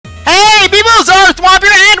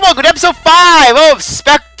welcome to episode 5 of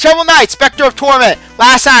Shovel Knight, Specter of Torment.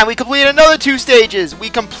 Last time, we completed another 2 stages. We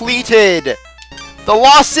completed the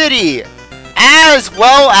Lost City, as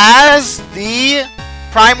well as the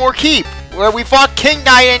Primor Keep, where we fought King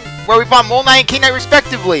Knight and where we fought Mole Knight and King Knight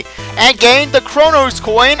respectively, and gained the Chronos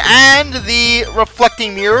coin and the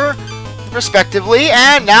Reflecting Mirror respectively.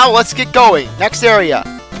 And now let's get going. Next area.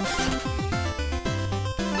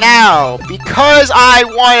 Now, because I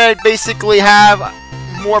want to basically have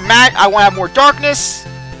more I want to have more darkness,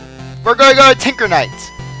 we're going to go to Tinker Knight,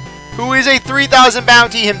 who is a 3,000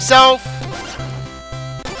 bounty himself.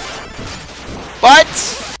 But,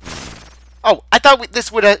 oh, I thought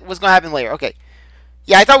this was going to happen later. Okay.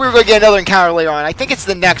 Yeah, I thought we were going to get another encounter later on. I think it's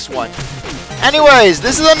the next one. Anyways,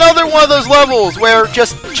 this is another one of those levels where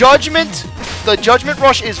just the Judgement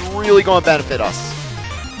Rush is really going to benefit us.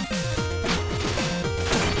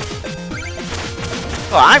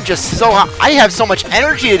 Oh, I'm just so I have so much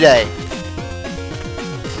energy today. I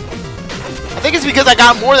think it's because I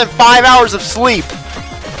got more than 5 hours of sleep.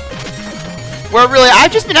 Where really,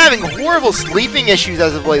 I've just been having horrible sleeping issues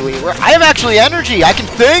as of lately. Where I have actually energy. I can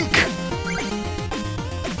think.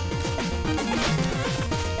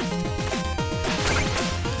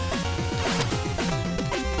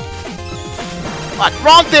 What?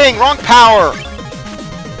 Wrong thing. Wrong power.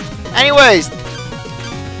 Anyways.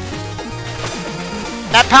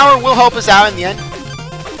 That power will help us out in the end.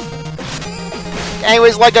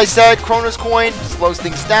 Anyways, like I said, Chronos coin slows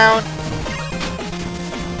things down.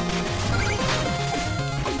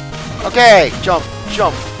 Okay, jump,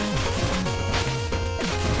 jump.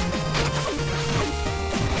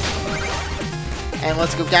 And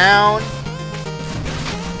let's go down.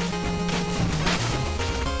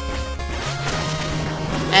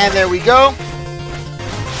 And there we go.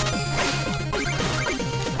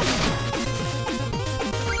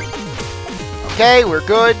 Okay, we're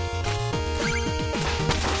good.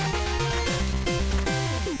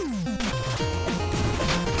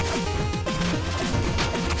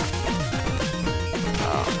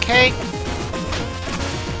 Okay.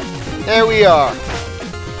 There we are.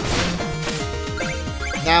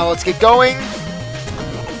 Now let's get going.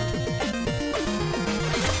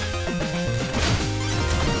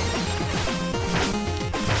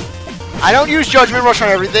 I don't use Judgement Rush on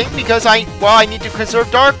everything because I need to conserve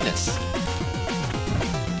darkness.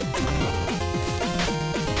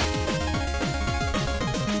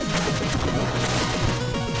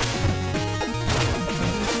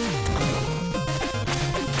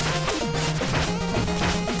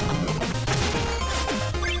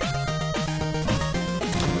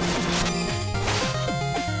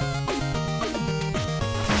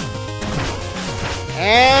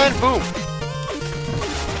 And boom.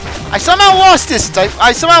 I somehow lost this.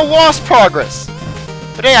 I somehow lost progress.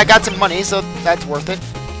 But hey, I got some money, so that's worth it.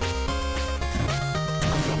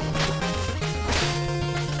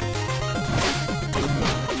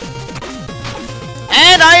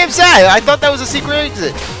 And I am sad. I thought that was a secret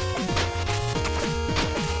exit.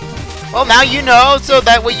 Well, now you know, so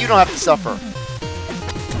that way you don't have to suffer.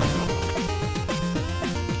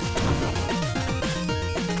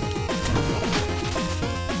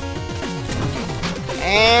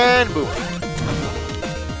 And boom.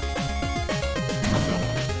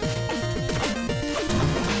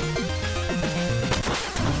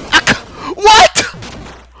 What?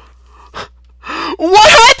 What?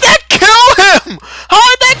 How'd that kill him? How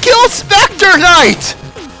did that kill Specter Knight?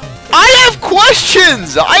 I have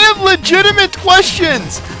questions. I have legitimate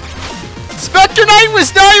questions. Specter Knight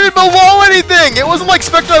was not even below anything. It wasn't like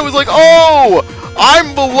Specter Knight was like, oh,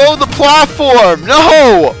 I'm below the platform.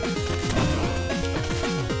 No.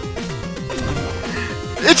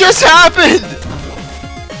 It just happened!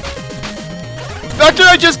 Specter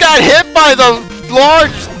Knight just got hit by the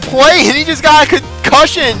large plane and he just got a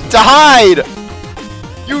concussion to hide!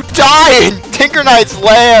 You die in Tinker Knight's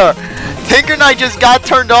lair! Tinker Knight just got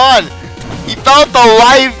turned on! He felt the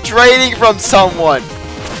life draining from someone!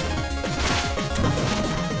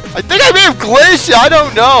 I think I may have glitched, I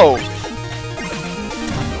don't know!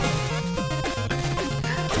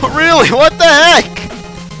 Really, what the heck?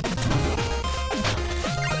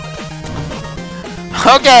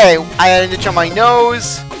 Okay, I had an itch on my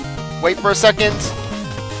nose. Wait for a second.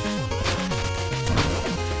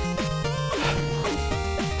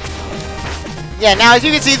 Yeah, now as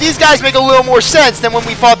you can see, these guys make a little more sense than when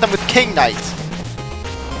we fought them with King Knight.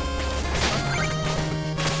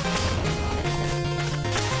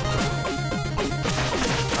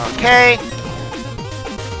 Okay.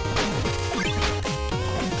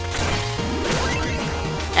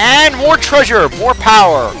 And more treasure, more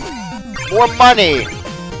power, more money.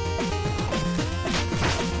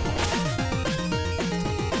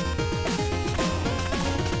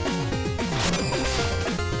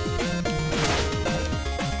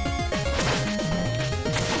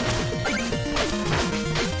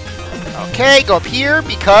 Okay, go up here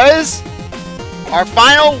because our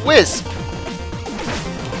final wisp.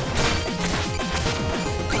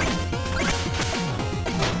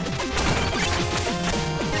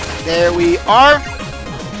 There we are.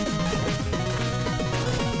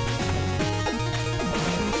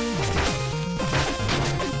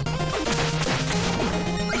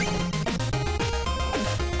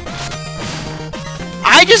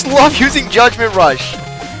 I just love using Judgement Rush.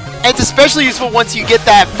 And it's especially useful once you get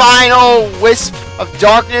that final wisp of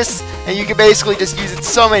darkness, and you can basically just use it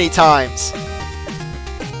so many times.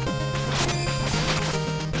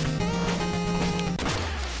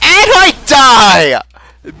 And I die!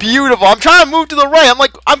 Beautiful. I'm trying to move to the right.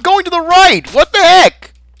 I'm going to the right. What the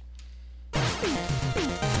heck?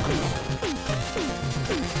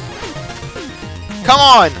 Come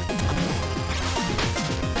on.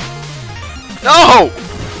 No!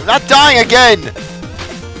 I'm not dying again.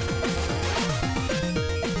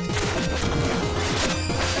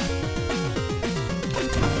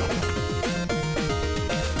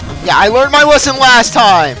 Yeah, I learned my lesson last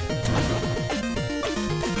time.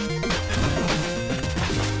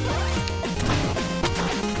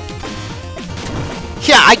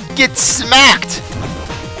 Yeah, I get smacked.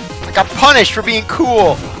 I got punished for being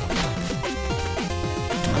cool.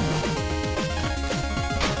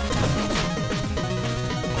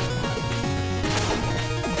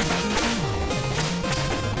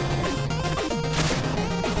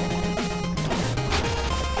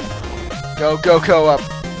 Go, go, go up.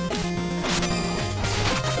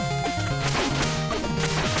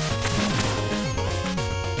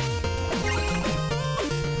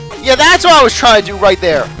 Yeah, that's what I was trying to do right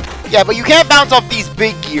there. Yeah, but you can't bounce off these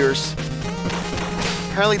big gears.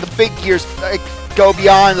 Apparently the big gears go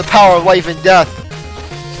beyond the power of life and death.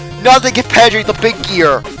 Nothing can penetrate the big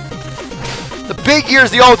gear. The big gear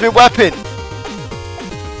is the ultimate weapon.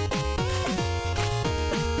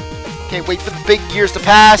 Okay, wait for the big gears to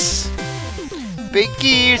pass. Big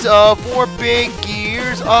gears of war, big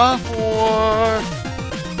gears of war.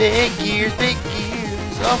 Big gears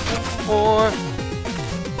of war.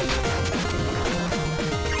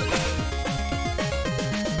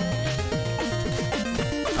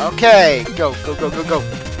 Okay, go, go, go, go, go.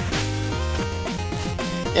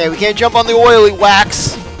 Yeah, we can't jump on the oily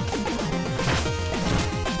wax.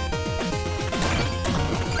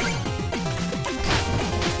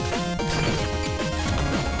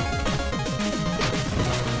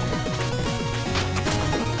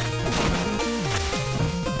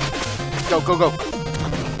 Go, go, go.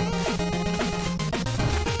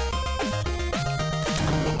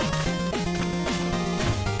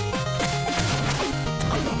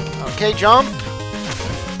 Okay, jump.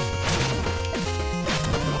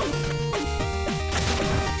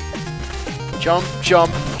 Jump,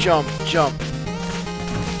 jump, jump, jump.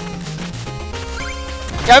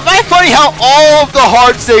 Yeah, I find it funny how all of the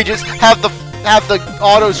hard stages have the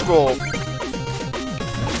auto scroll.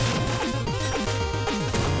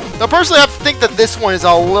 Now, personally, I think that this one is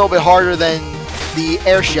a little bit harder than the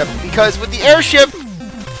airship, because with the airship,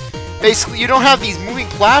 basically, you don't have these moving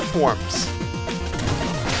platforms.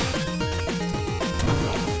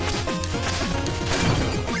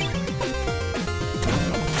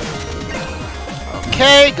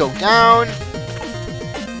 Okay, go down.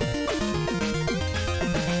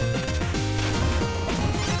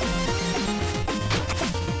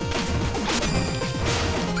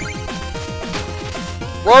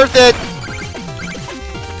 Worth it.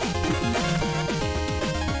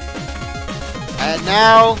 And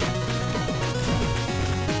now,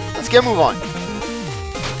 let's get a move on.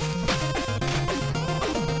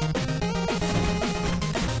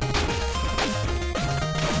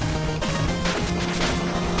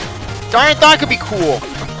 Darn it, that could be cool.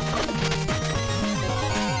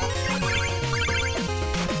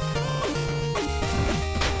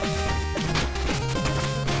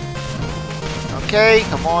 Okay,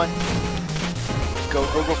 come on. Go,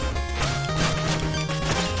 go, go.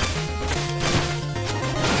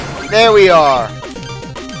 There we are.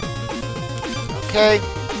 Okay.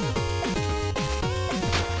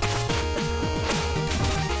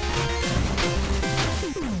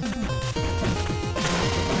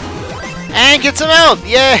 And get some out!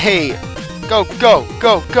 Yay! Go, go,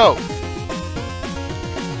 go, go!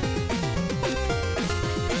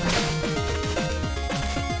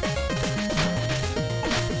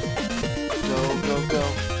 Go, go, go.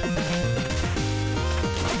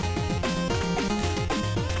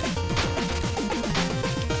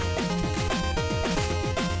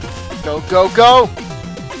 Go, go, go!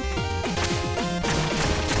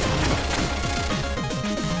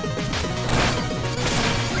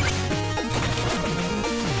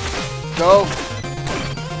 Go.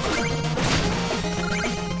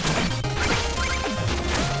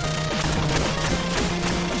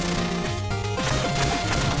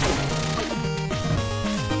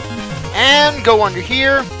 And go under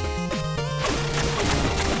here.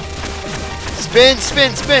 Spin,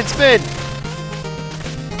 spin, spin, spin.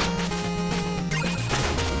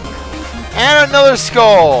 And another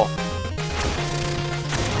skull.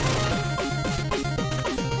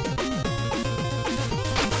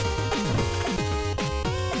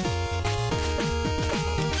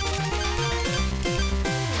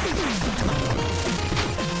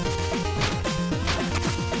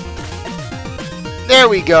 There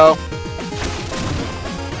we go.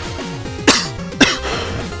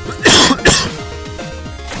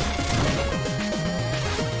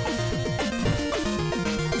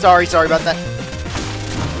 Sorry about that.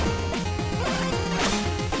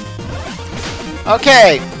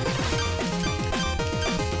 Okay.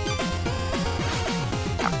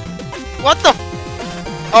 What the?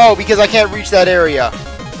 Oh, because I can't reach that area.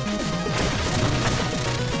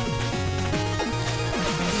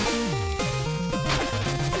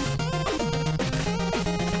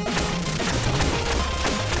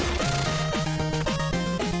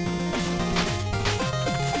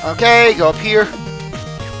 Okay, go up here.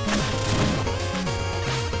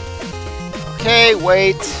 Okay,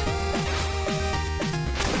 wait.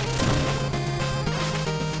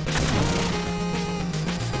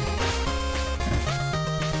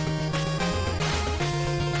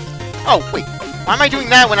 Oh, wait. Why am I doing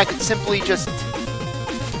that when I could simply just...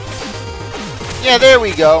 Yeah, there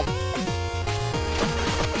we go.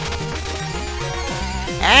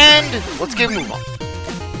 And let's get a move on.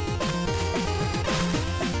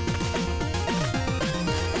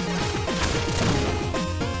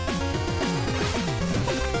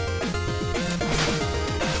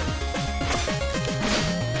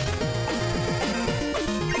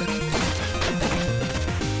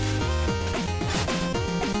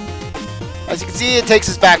 As you can see, it takes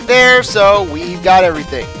us back there, so we've got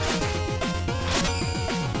everything.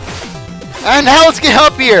 And now let's get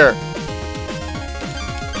up here!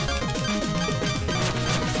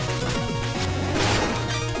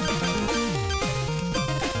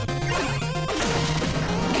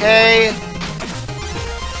 Okay.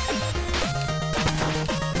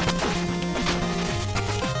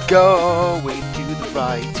 Going to the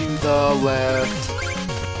right, to the left.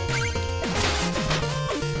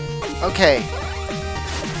 Okay.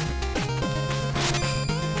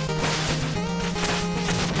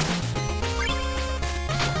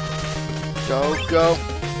 Go, go.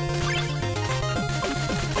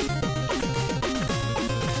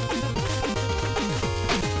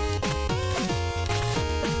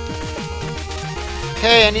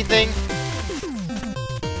 Okay, anything?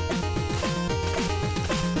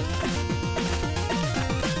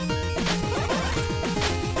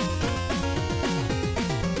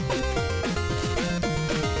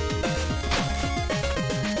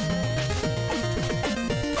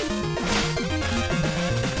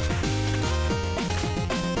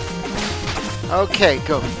 Okay,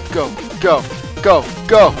 go, go, go, go,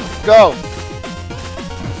 go, go!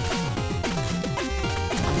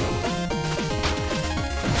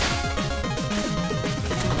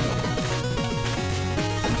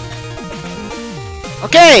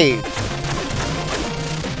 Okay!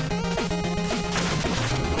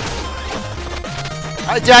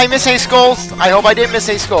 Did I miss any skulls? I hope I didn't miss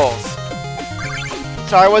any skulls.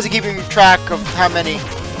 Sorry, I wasn't keeping track of how many.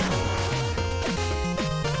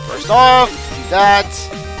 First off, do that.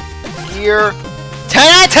 Here. 10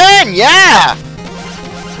 out of 10! Yeah!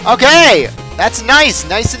 Okay! That's nice.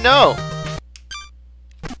 Nice to know.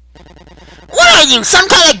 What are you, some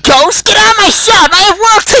kind of ghost? Get out of my shop! I have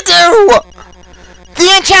work to do!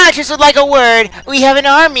 The Enchantress would like a word. We have an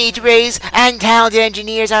army to raise, and talented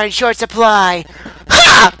engineers are in short supply.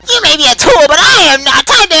 Ha! You may be a tool, but I am not.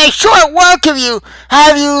 Time to make short work of you.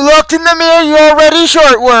 Have you looked in the mirror? You're already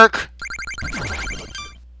short work.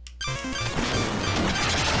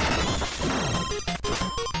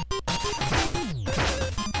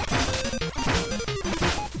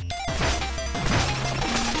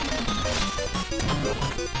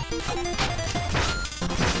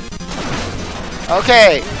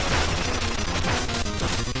 Okay.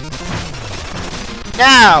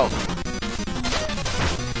 Now,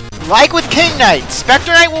 like with King Knight,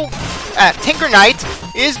 Spectre Knight will, Tinker Knight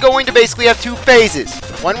is going to basically have two phases.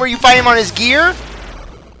 One where you fight him on his gear,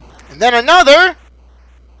 and then another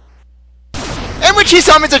in which he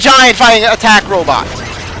summons a giant fighting attack robot.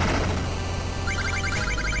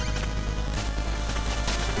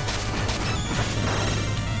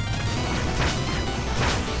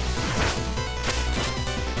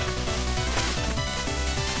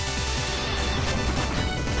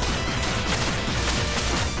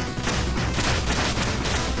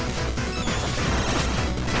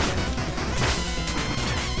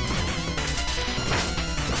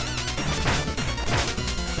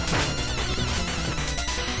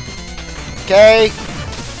 Okay.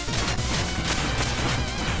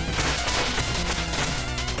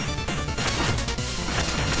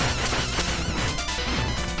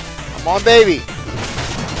 Come on, baby.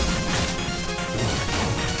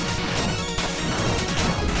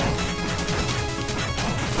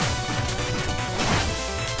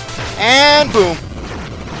 And boom.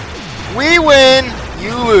 We win,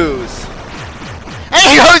 you lose. And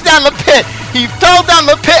he goes down the pit. He fell down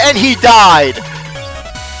the pit and he died.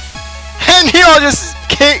 And just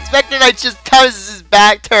Specter Knight just turns his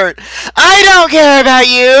back turn. I don't care about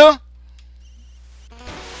you.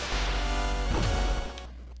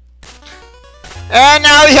 And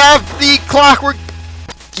now we have the Clockwork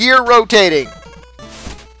gear rotating.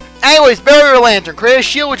 Anyways, Barrier Lantern. Create a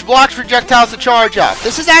shield which blocks projectiles to charge up.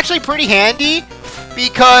 This is actually pretty handy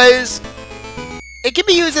because it can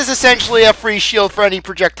be used as essentially a free shield for any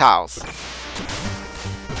projectiles.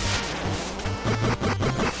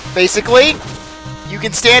 Basically, you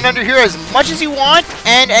can stand under here as much as you want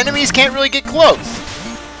and enemies can't really get close.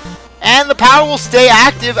 And the power will stay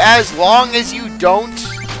active as long as you don't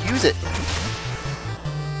use it.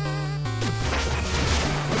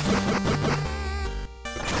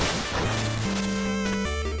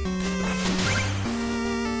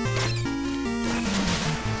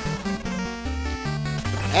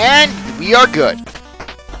 And we are good.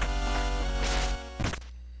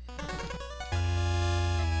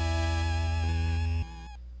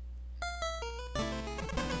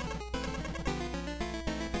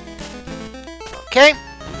 Okay.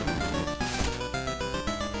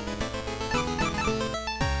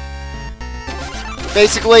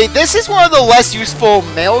 Basically, this is one of the less useful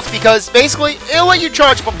mails because basically it'll let you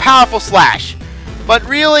charge up a powerful slash. But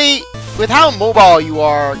really, with how mobile you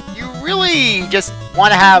are, you really just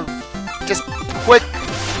want to have just quick,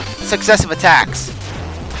 successive attacks.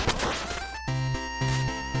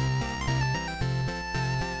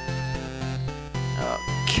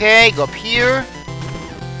 Okay, go up here.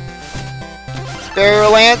 Barrier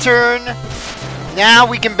Lantern. Now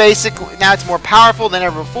we can basically, now it's more powerful than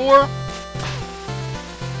ever before.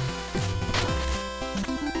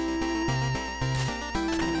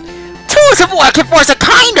 Tools of war can force a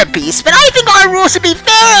kind of beast, but I think our rules should be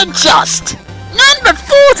fair and just. None but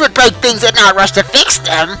fools would break things and not rush to fix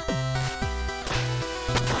them.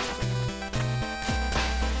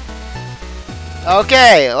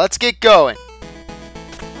 Okay, let's get going.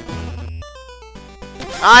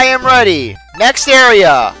 I am ready. Next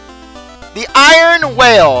area. The Iron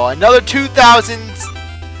Whale. Another 2,000.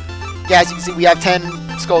 Yeah, as you can see, we have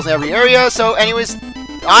 10 skulls in every area. So, anyways,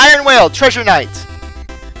 Iron Whale, Treasure Knight.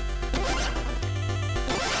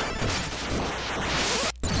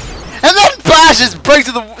 And then Bash just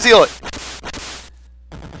breaks through the ceiling.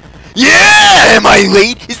 Yeah! Am I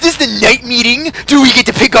late? Is this the night meeting? Do we get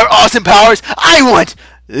to pick our awesome powers? I want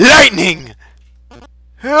lightning!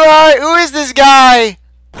 Who is this guy?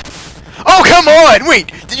 Oh, come on!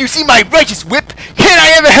 Wait, did you see my righteous whip? Can I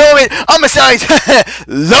have a helmet? I'm a size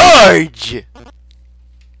large!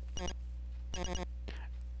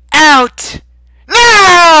 Out!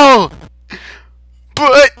 Now!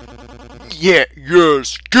 But... yeah,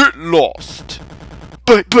 yes, get lost.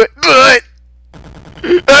 But...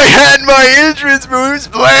 I had my entrance moves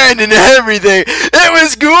planned and everything. It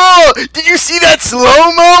was cool. Did you see that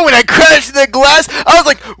slow-mo when I crashed in the glass? I was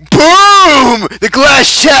like, boom! The glass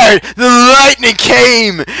shattered, the lightning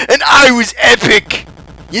came, and I was epic.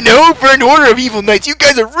 You know, for an order of evil knights, you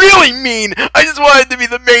guys are really mean. I just wanted to be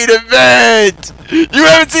the main event. You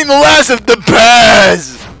haven't seen the last of the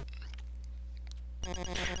Baz.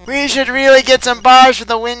 We should really get some bars for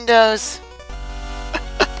the windows.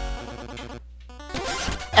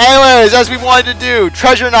 Anyways, as we wanted to do,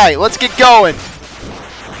 Treasure Knight, let's get going.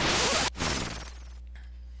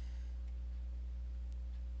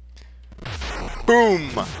 Boom.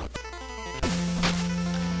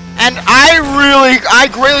 And I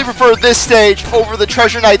greatly prefer this stage over the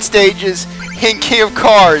Treasure Knight stages in King of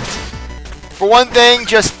Cards. For one thing,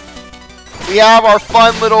 just we have our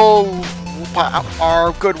fun little,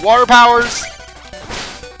 our good water powers.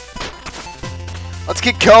 Let's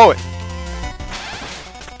get going.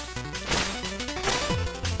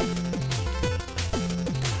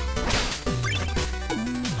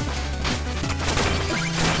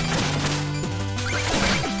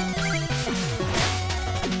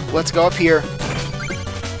 Let's go up here.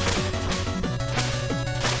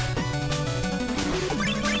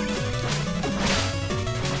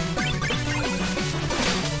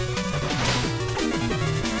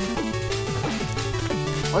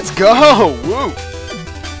 Let's go! Woo!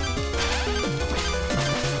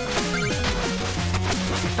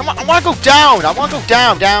 Come on, I want to go down. I want to go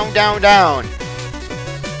down, down, down, down.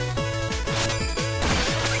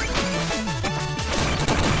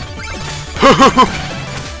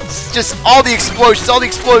 It's just all the explosions, all the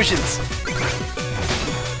explosions.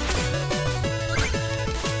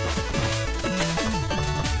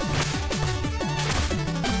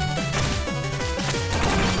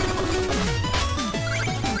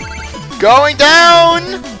 Going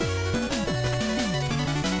down!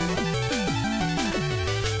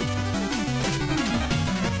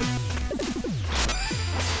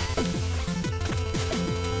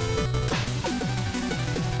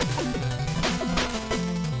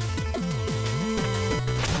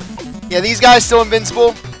 Yeah, these guys still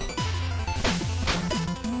invincible.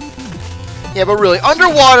 Yeah, but really,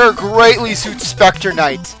 underwater greatly suits Specter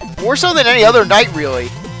Knight. More so than any other knight, really.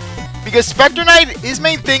 Because Specter Knight, his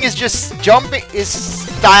main thing is just jumping, is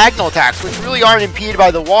diagonal attacks, which really aren't impeded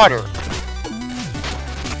by the water.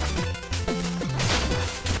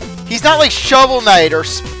 He's not like Shovel Knight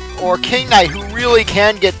or King Knight, who really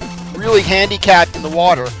can get really handicapped in the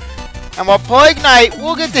water. And while Plague Knight,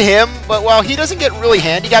 we'll get to him, but while he doesn't get really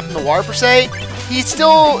handicapped in the water per se, it's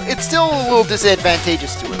still a little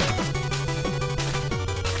disadvantageous to him.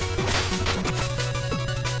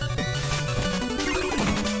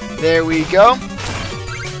 There we go.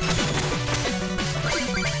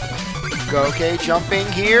 Okay, jumping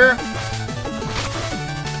here.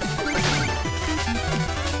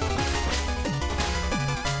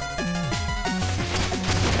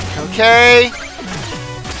 Okay.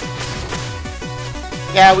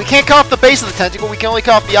 Yeah, we can't cut off the base of the tentacle, we can only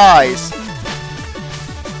cut off the eyes.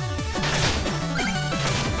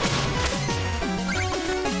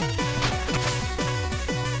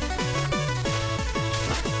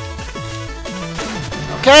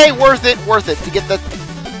 Okay, worth it to get the...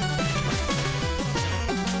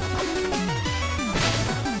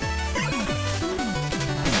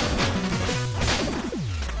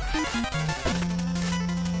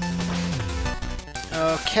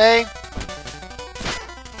 Okay.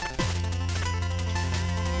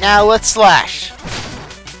 Now let's slash.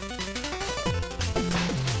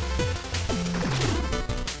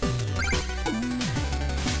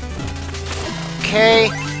 Okay.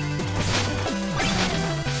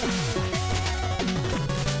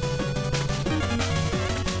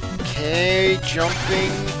 Okay,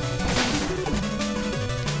 jumping.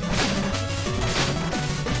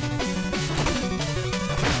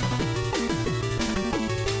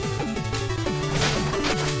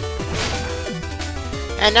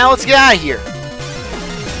 And now let's get out of here.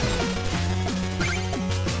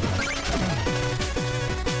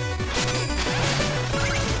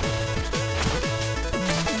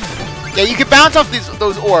 Yeah, you can bounce off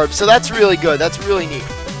those orbs, so that's really good. That's really neat.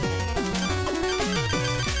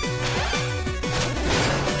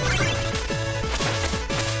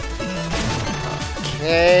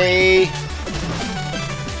 Okay.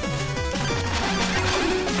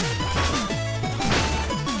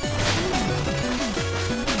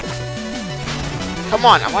 Come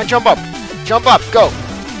on, I want to jump up. Jump up, go.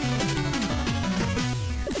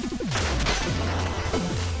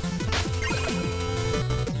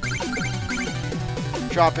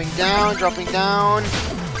 Dropping down, dropping down.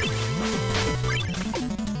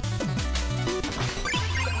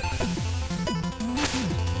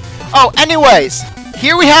 Oh, anyways,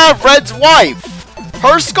 here we have Red's wife.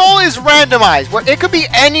 Her skull is randomized, where it could be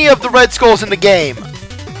any of the red skulls in the game.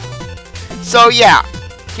 So yeah,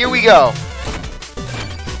 here we go.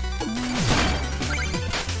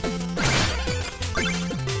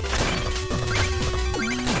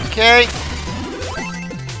 Okay.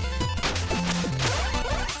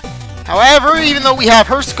 However, even though we have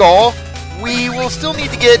her skull, we will still need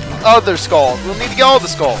to get other skulls. We'll need to get all the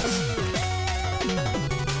skulls.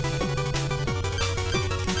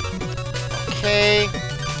 Okay.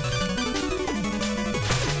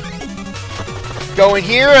 Going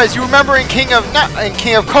here, as you remember in King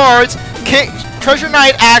of Cards, Treasure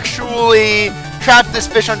Knight actually trapped this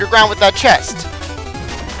fish underground with that chest.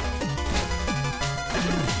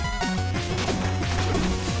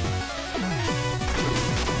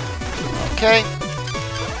 Okay.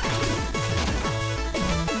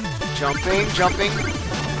 Jumping, jumping.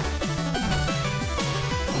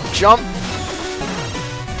 Jump.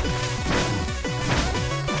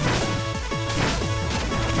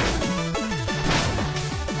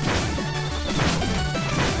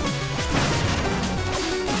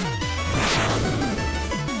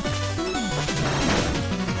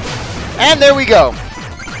 And there we go.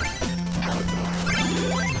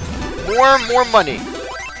 More money.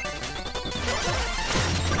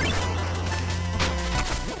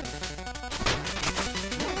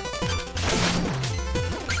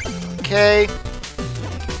 Okay.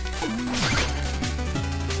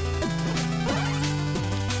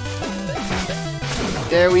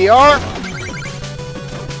 There we are.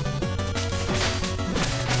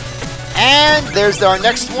 And there's our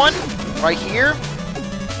next one, right here.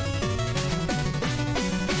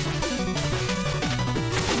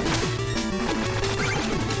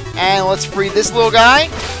 And let's free this little guy.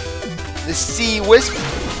 The Sea Wisp.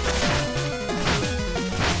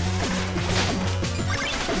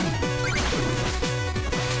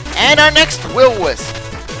 And our next Will-Wisp.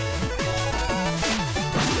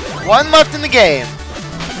 One left in the game.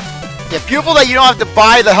 Yeah, beautiful that you don't have to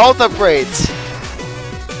buy the health upgrades.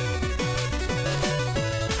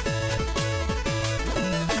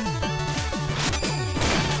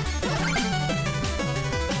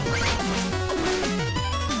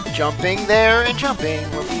 Jumping there and jumping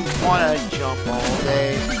where we want to jump all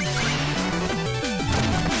day.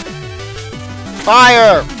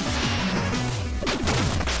 Fire!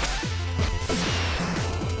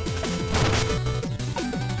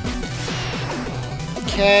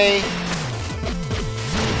 Okay.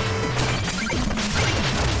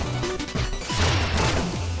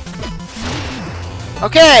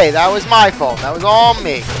 Okay, that was my fault. That was all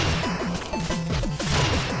me.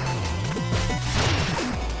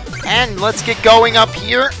 And let's get going up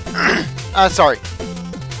here. Sorry.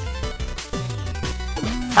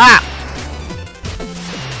 Ha!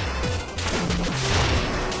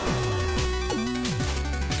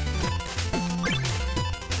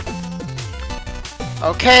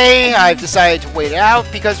 Okay, I've decided to wait it out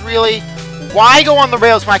because really, why go on the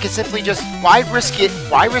rails when I could simply just, why risk it,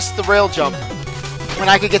 why risk the rail jump when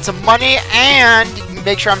I could get some money and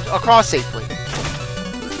make sure I'm across safely.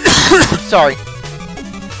 Sorry.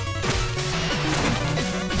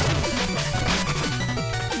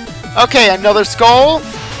 Okay, another skull.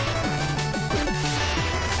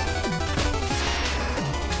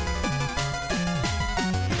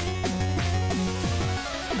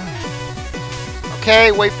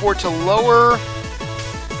 Okay, wait for it to lower.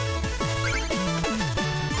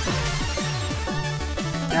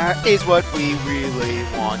 That is what we really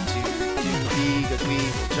want to do because we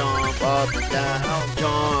will jump up and down,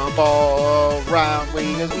 jump all around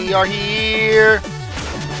because we are here.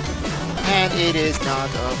 And it is not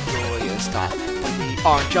a joyous time when we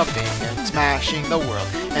are jumping and smashing the world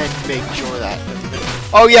and making sure that...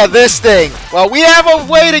 Oh yeah, this thing! Well, we have a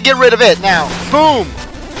way to get rid of it now. Boom!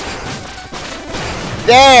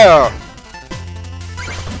 There!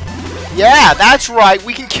 Yeah, that's right,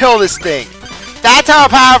 we can kill this thing. That's how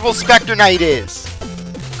powerful Specter Knight is.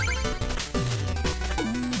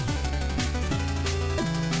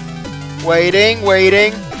 Waiting,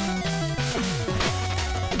 waiting.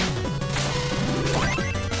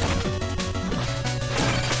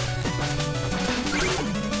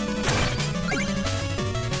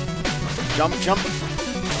 Jump, jump.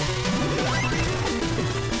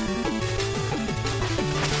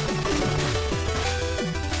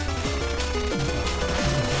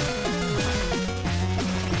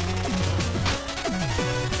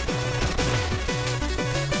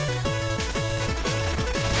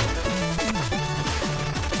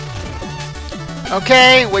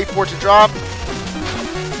 Okay, wait for it to drop.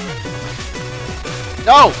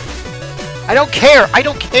 No! I don't care! I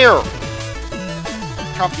don't care!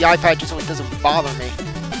 Drop the iPad just so it doesn't bother me.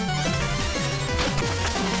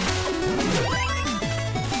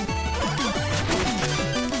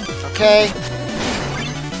 Okay.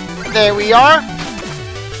 There we are.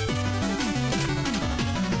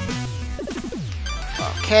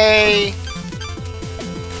 Okay.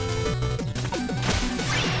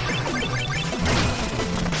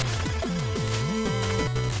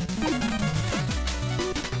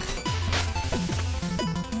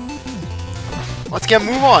 Let's get a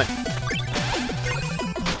move on.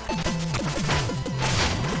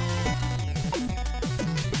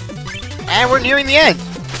 And we're nearing the end.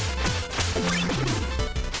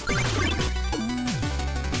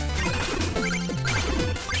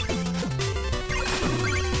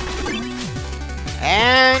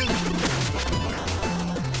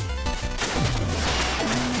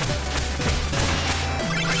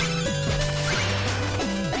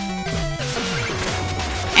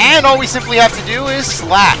 And all we simply have to do is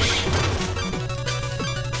slash.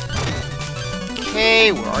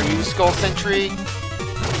 Okay, where are you, Skull Sentry?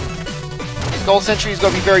 Skull Sentry is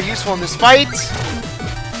going to be very useful in this fight.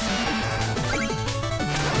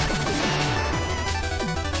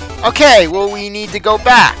 Okay, well, we need to go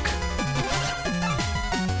back.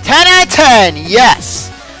 10 out of 10,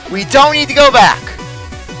 yes. We don't need to go back.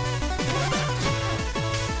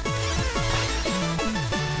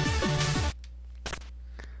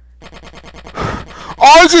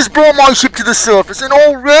 I just brought my ship to the surface, and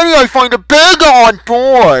already I find a beggar on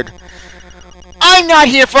board. I'm not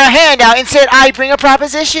here for a handout. Instead, I bring a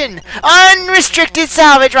proposition. Unrestricted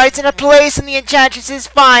salvage rights and a place in the Enchantress's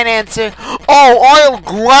financer. Oh, I'll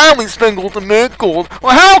gladly spend gold to make gold.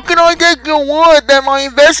 Well, how can I get your word that my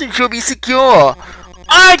investment shall be secure?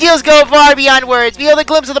 Our deals go far beyond words. Feel the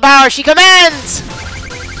glimpse of the power she commands.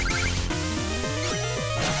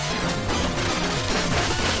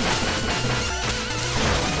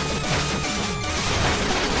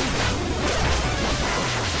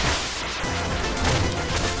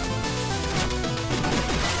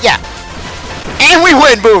 Yeah. And we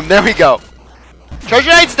win! Boom! There we go. Treasure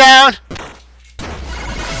Knight's down!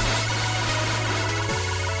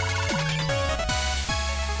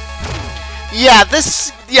 Yeah,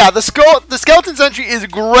 the Skeleton Sentry is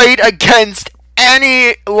great against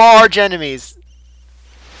any large enemies.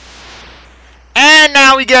 And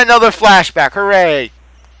now we get another flashback. Hooray!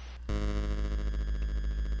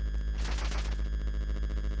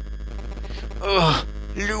 Ugh,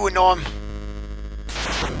 Luanorm.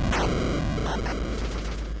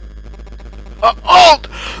 Halt!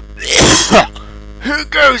 Who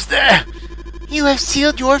goes there? You have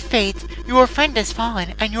sealed your fate. Your friend has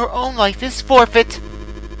fallen, and your own life is forfeit.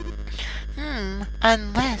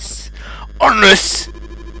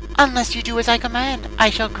 Unless you do as I command,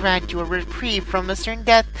 I shall grant you a reprieve from the stern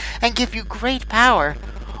death and give you great power.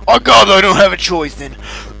 Oh God, I don't have a choice then.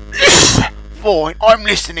 Fine, I'm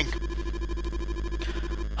listening.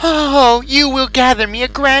 Oh, you will gather me a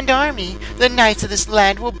grand army. The knights of this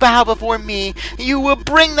land will bow before me. You will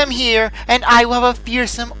bring them here, and I will have a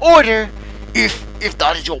fearsome order. If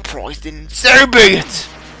that is your price, then so be it.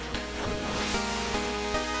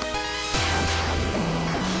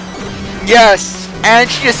 Yes, and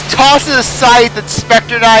she just tosses a scythe at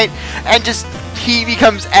Specter Knight, and he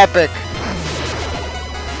becomes epic.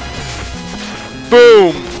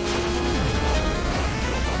 Boom.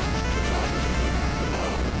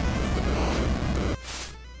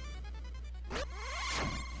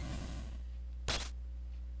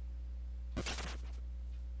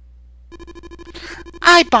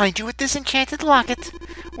 I bind you with this enchanted locket.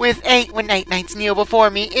 When 8 knights kneel before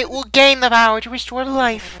me, it will gain the power to restore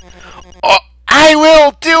life. I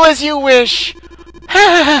will do as you wish.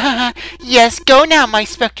 Yes, go now, my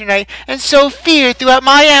Specter Knight, and sow fear throughout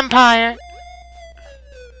my empire.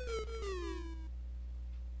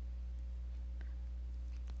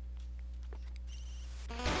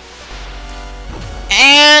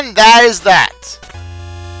 And that is that.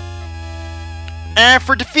 And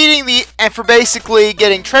for for basically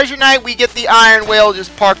getting Treasure Knight, we get the Iron Whale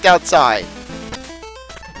just parked outside.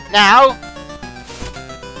 Now,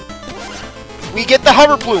 we get the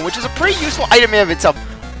Hover Plume, which is a pretty useful item in of itself.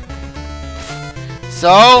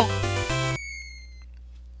 So,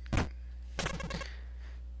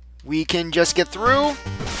 we can just get through.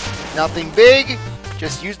 Nothing big.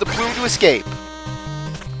 Just use the plume to escape.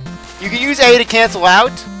 You can use A to cancel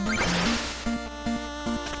out.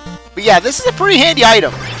 But yeah, this is a pretty handy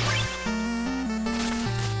item.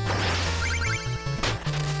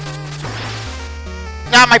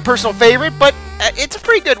 Not my personal favorite, but it's a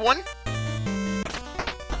pretty good one.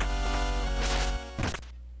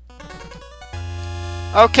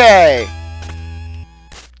 Okay.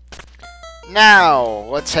 Now,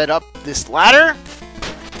 let's head up this ladder.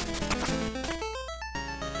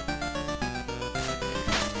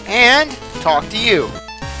 And talk to you.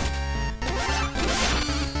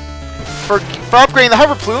 For upgrading the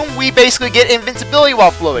Hover Plume, we basically get invincibility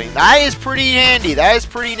while floating. That is pretty handy. That is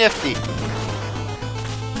pretty nifty.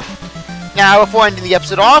 Now, before ending the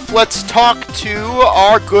episode off, let's talk to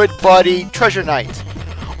our good buddy, Treasure Knight.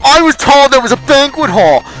 I was told there was a banquet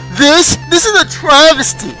hall. This is a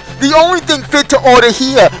travesty. The only thing fit to order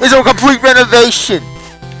here is a complete renovation.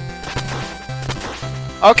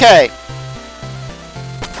 Okay.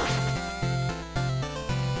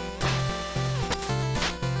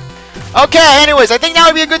 Okay, anyways, I think now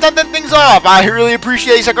would be a good time to end things off. I really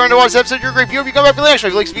appreciate you going to watch this episode. You're a great viewer. If you come back for the next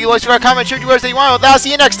one, if you like, subscribe, comment, share, do whatever you want. I'll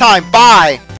see you next time. Bye.